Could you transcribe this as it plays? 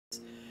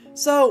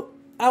So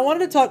I wanted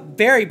to talk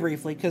very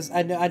briefly because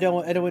I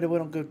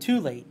don't go too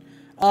late.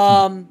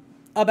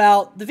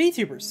 About the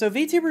Vtubers. So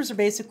Vtubers are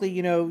basically,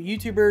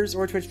 YouTubers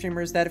or Twitch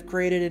streamers that have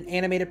created an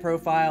animated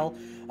profile.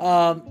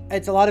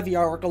 It's a lot of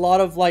VR work, a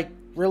lot of like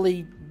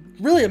really,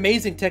 really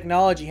amazing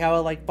technology, how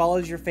it like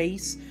follows your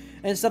face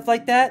and stuff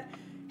like that.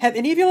 Have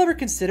any of y'all ever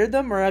considered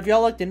them, or have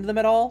y'all looked into them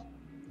at all?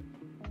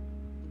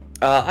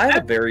 I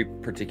have a very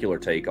particular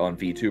take on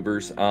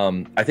VTubers.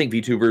 I think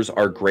VTubers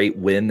are great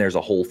when there's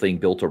a whole thing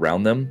built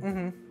around them.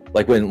 Mm-hmm.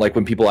 Like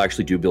when people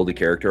actually do build a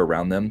character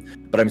around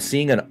them. But I'm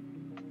seeing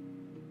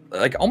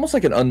almost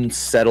like an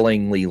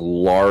unsettlingly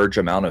large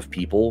amount of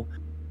people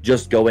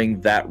just going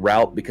that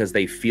route because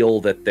they feel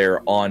that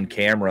their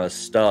on-camera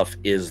stuff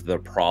is the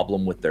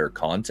problem with their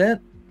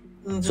content.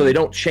 Mm-hmm. So they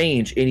don't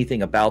change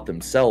anything about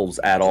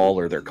themselves at all,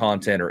 or their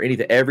content or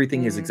anything.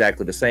 Everything is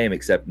exactly the same,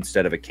 except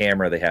instead of a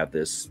camera, they have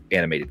this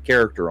animated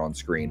character on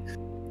screen.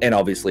 And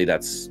obviously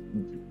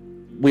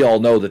we all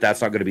know that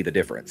that's not going to be the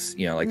difference.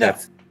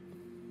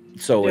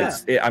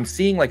 I'm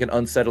seeing like an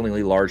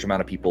unsettlingly large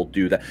amount of people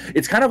do that.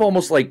 It's kind of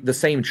almost like the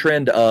same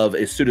trend of,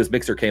 as soon as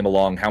Mixer came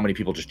along, how many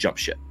people just jump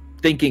ship,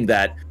 thinking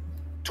that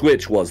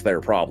Twitch was their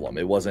problem.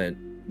 It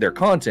wasn't their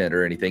content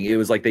or anything. It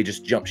was like they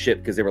just jumped ship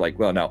because they were like,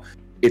 well, no,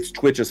 it's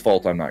Twitch's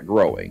fault I'm not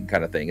growing,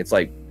 kind of thing. It's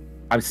like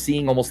I'm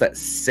seeing almost that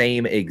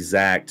same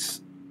exact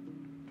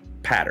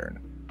pattern.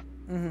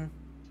 Mm-hmm.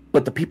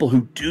 But the people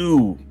who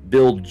do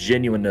build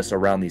genuineness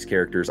around these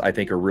characters, I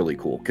think, are really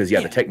cool. Because,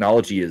 the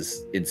technology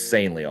is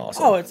insanely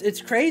awesome. Oh,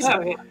 it's crazy.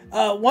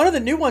 One of the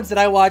new ones that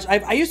I watch,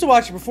 I used to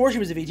watch her before she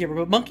was a VTuber,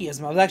 but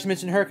Monkeyism. I was actually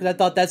mentioning her because I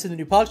thought that's who the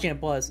new PogChamp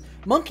was.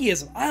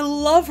 Monkeyism. I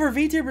love her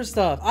VTuber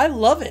stuff. I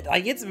love it.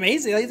 Like, it's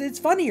amazing. Like, it's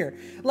funnier.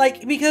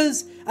 Like,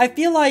 because I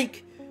feel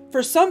like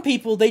for some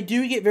people, they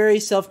do get very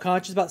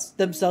self-conscious about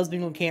themselves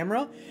being on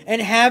camera.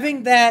 And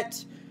having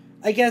that,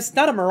 I guess,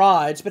 not a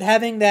mirage, but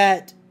having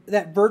that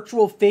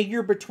virtual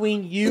figure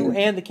between you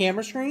and the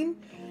camera screen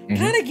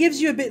kind of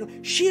gives you a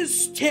bit. She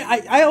is.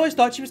 I always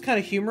thought she was kind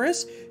of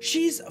humorous.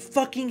 She's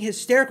fucking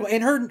hysterical,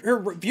 and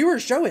her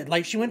viewers show it.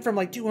 Like, she went from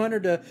like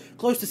 200 to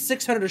close to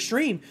 600 a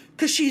stream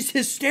because she's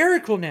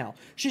hysterical now.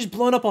 She's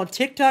blown up on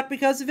TikTok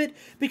because of it,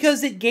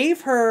 because it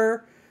gave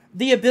her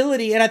the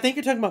ability. And I think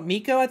you're talking about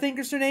Miko, I think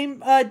is her name,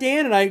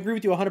 Dan, and I agree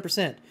with you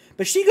 100%.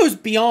 But she goes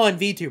beyond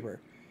VTuber.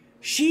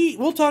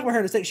 We'll talk about her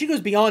in a second. She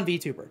goes beyond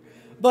VTuber,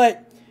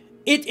 but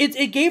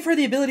It gave her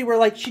the ability where,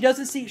 like, she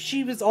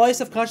was always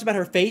self-conscious about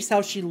her face,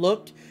 how she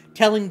looked,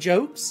 telling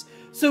jokes.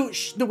 So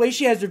the way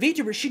she has her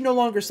VTuber, she's no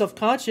longer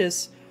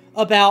self-conscious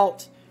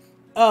about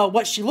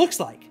what she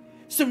looks like.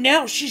 So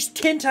now she's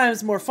 10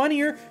 times more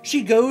funnier.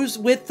 She goes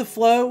with the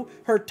flow.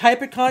 Her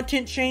type of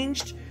content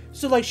changed.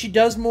 So, like, she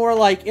does more,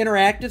 like,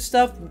 interactive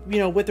stuff,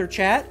 with her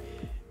chat.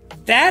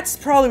 That's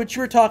probably what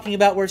you were talking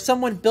about, where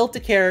someone built a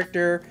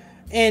character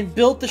and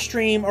built the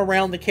stream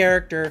around the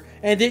character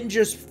and didn't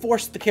just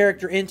force the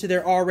character into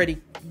their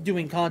already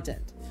doing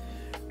content.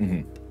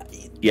 Mm-hmm.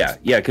 Yeah,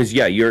 because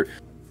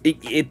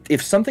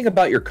if something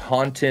about your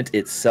content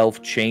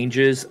itself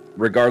changes,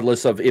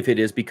 regardless of if it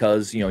is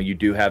because you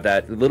do have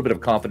that little bit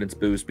of confidence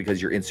boost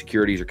because your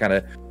insecurities are kind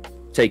of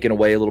taken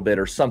away a little bit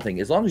or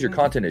something, as long as your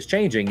content is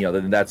changing,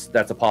 then that's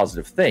a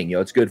positive thing.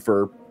 It's good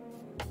for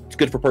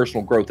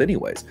personal growth,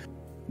 anyways.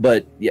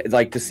 But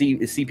like to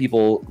see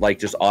people like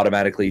just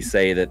automatically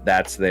say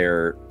that's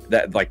their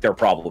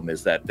problem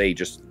is that they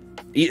just.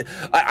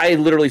 I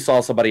literally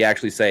saw somebody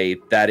actually say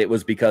that it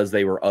was because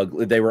they were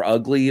ugly. They were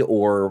ugly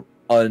or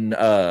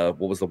what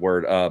was the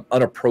word?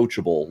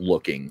 Unapproachable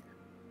looking,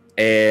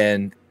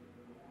 and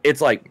it's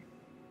like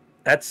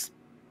that's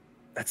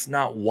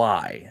not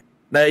why.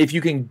 Now, if you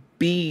can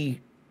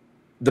be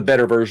the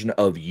better version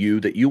of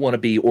you that you want to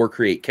be, or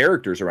create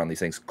characters around these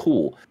things,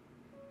 cool.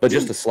 But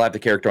just to slap the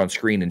character on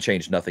screen and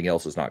change nothing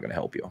else is not going to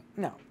help you.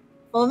 No.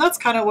 Well, and that's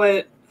kind of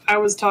what I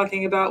was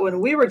talking about when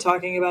we were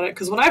talking about it.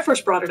 Because when I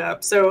first brought it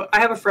up, so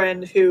I have a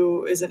friend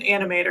who is an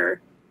animator.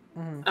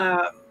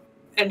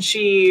 And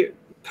she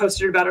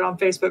posted about it on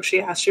Facebook.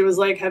 She was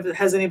like,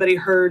 has anybody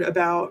heard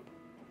about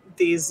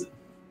these?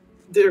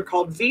 They're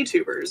called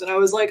VTubers. And I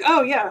was like,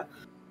 oh, yeah.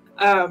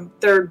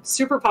 They're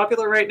super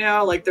popular right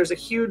now. Like, there's a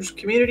huge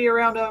community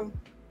around them.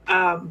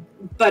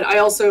 But I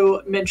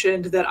also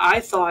mentioned that I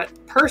thought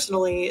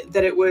personally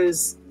that it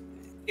was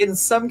in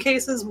some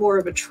cases more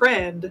of a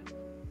trend.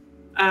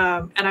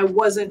 And I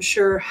wasn't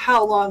sure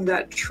how long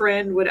that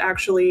trend would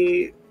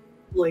actually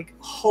like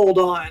hold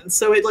on.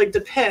 So it like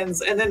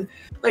depends. And then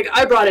like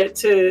I brought it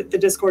to the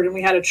Discord and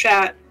we had a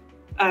chat,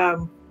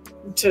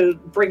 to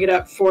bring it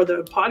up for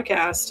the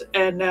podcast.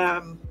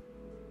 And,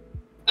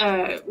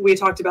 we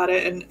talked about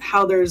it and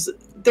how there's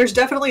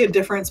definitely a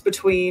difference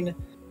between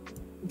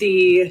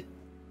the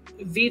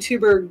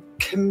VTuber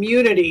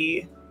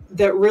community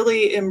that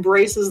really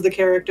embraces the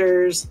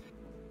characters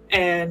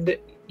and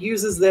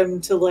uses them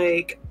to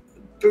like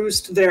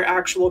boost their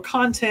actual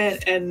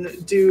content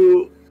and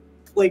do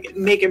like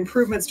make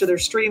improvements to their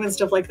stream and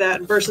stuff like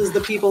that, versus the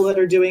people that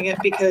are doing it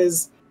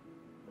because,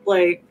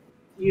 like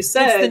you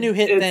said, it's the new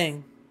hit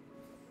thing.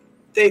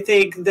 they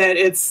think that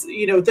it's,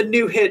 you know, the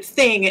new hit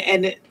thing,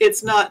 and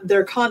it's not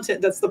their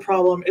content that's the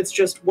problem. It's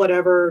just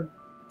whatever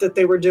that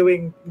they were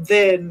doing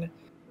then,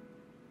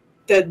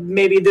 that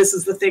maybe this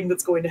is the thing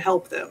that's going to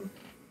help them.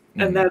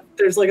 Mm-hmm. And that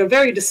there's like a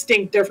very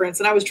distinct difference.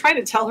 And I was trying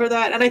to tell her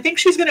that, and I think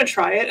she's going to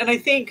try it. And I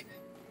think,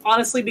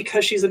 honestly,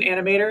 because she's an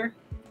animator,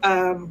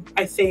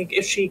 I think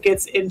if she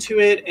gets into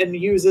it and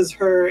uses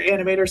her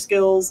animator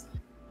skills,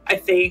 I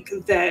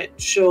think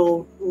that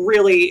she'll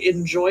really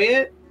enjoy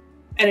it.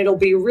 And it'll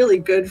be really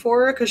good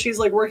for her, because she's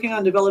like working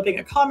on developing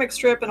a comic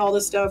strip and all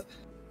this stuff.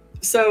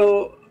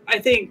 So I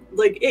think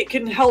like it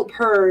can help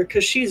her,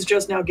 because she's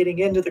just now getting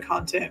into the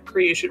content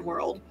creation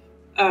world.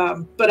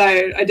 But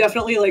I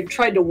definitely like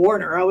tried to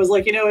warn her. I was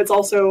like, you know,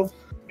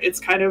 it's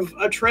kind of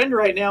a trend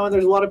right now, and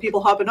there's a lot of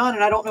people hopping on,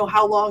 and I don't know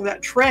how long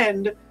that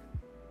trend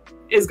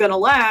is going to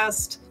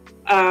last.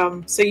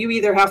 So you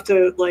either have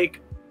to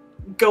like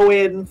go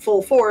in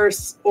full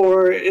force,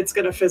 or it's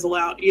going to fizzle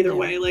out. Either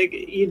way, like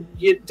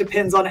it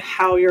depends on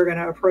how you're going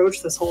to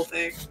approach this whole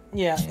thing.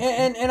 Yeah,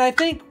 and I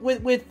think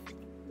with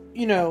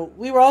you know,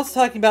 we were also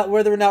talking about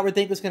whether or not we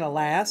think it's going to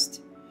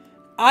last.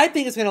 I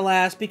think it's going to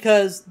last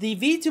because the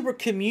VTuber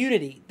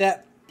community,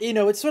 that, you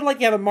know, it's sort of like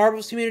you have a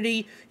Marvel's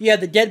community, you have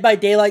the Dead by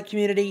Daylight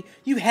community,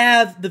 you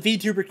have the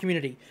VTuber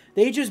community.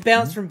 They just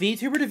bounce from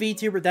VTuber to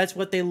VTuber. That's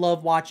what they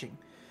love watching.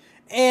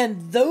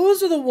 And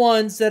those are the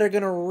ones that are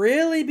going to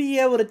really be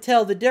able to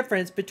tell the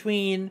difference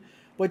between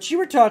what you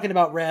were talking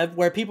about, Rev,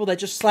 where people that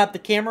just slap the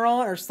camera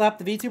on or slap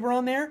the VTuber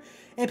on there,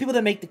 and people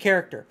that make the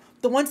character.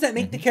 The ones that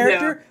make the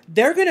character,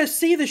 they're going to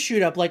see the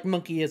shoot up like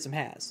Monkeyism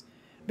has.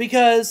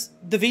 Because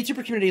the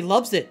VTuber community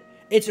loves it.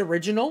 It's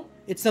original.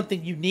 It's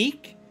something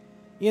unique.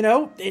 You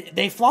know,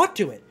 they flock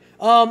to it.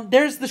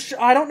 There's the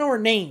I don't know her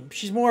name.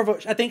 She's more of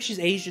a, I think she's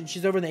Asian.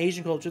 She's over in the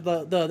Asian culture.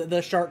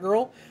 The shark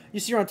girl. You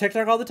see her on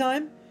TikTok all the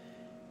time.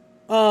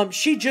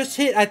 She just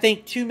hit, I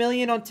think, 2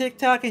 million on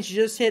TikTok, and she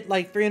just hit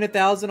like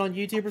 300,000 on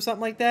YouTube or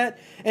something like that.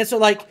 And so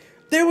like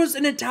there was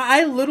an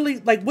entire, I literally,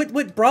 like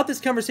what brought this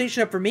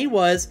conversation up for me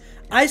was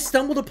I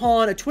stumbled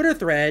upon a Twitter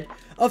thread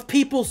of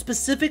people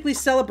specifically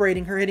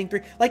celebrating her hitting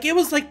 3. Like it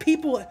was like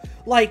people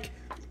like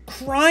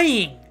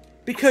crying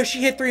because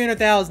she hit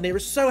 300,000. They were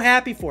so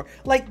happy for her.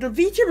 Like the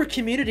VTuber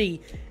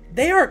community,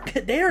 they are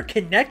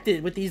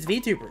connected with these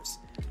VTubers,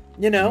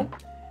 you know,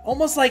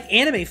 almost like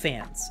anime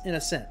fans in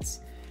a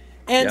sense.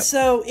 And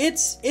so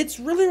it's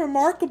really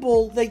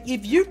remarkable. Like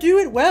if you do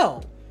it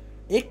well,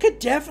 it could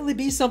definitely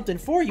be something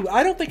for you.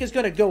 I don't think it's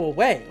going to go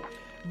away,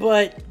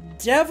 but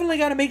definitely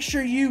got to make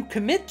sure you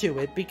commit to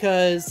it,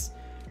 because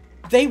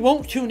they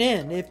won't tune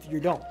in if you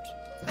don't.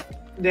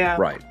 Yeah.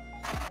 Right.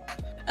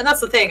 And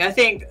that's the thing. I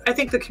think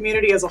the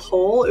community as a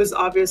whole is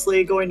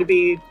obviously going to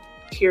be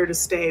here to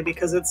stay,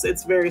 because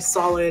it's very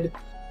solid.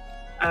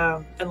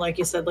 And like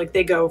you said, like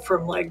they go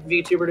from like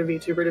VTuber to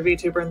VTuber to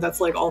VTuber, and that's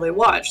like all they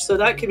watch. So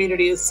that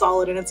community is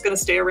solid, and it's going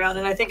to stay around.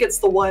 And I think it's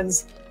the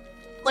ones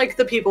like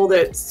the people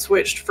that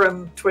switched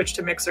from Twitch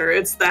to Mixer.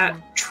 It's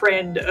that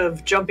trend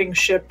of jumping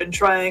ship and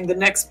trying the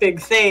next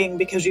big thing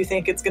because you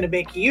think it's going to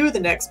make you the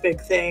next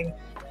big thing.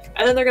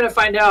 And then they're going to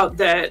find out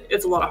that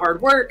it's a lot of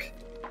hard work,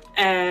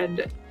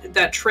 and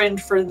that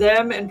trend for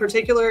them in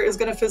particular is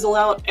going to fizzle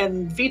out.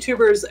 And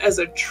VTubers as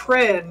a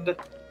trend,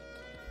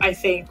 I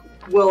think,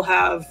 will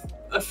have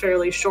a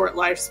fairly short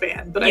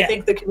lifespan. But I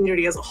think the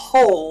community as a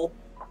whole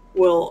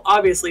will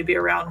obviously be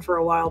around for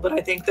a while. But I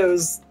think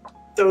those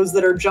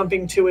that are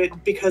jumping to it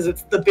because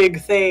it's the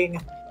big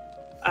thing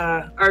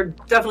are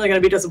definitely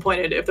going to be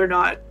disappointed if they're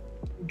not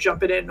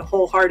jumping in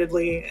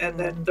wholeheartedly, and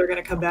then they're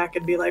going to come back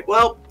and be like,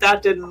 well,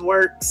 that didn't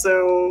work,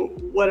 so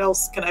what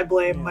else can I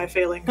blame my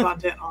failing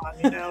content on,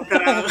 you know?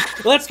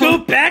 Let's go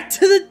back to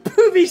the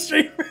movie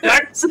streamer.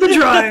 Back to the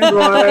drawing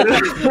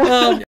board.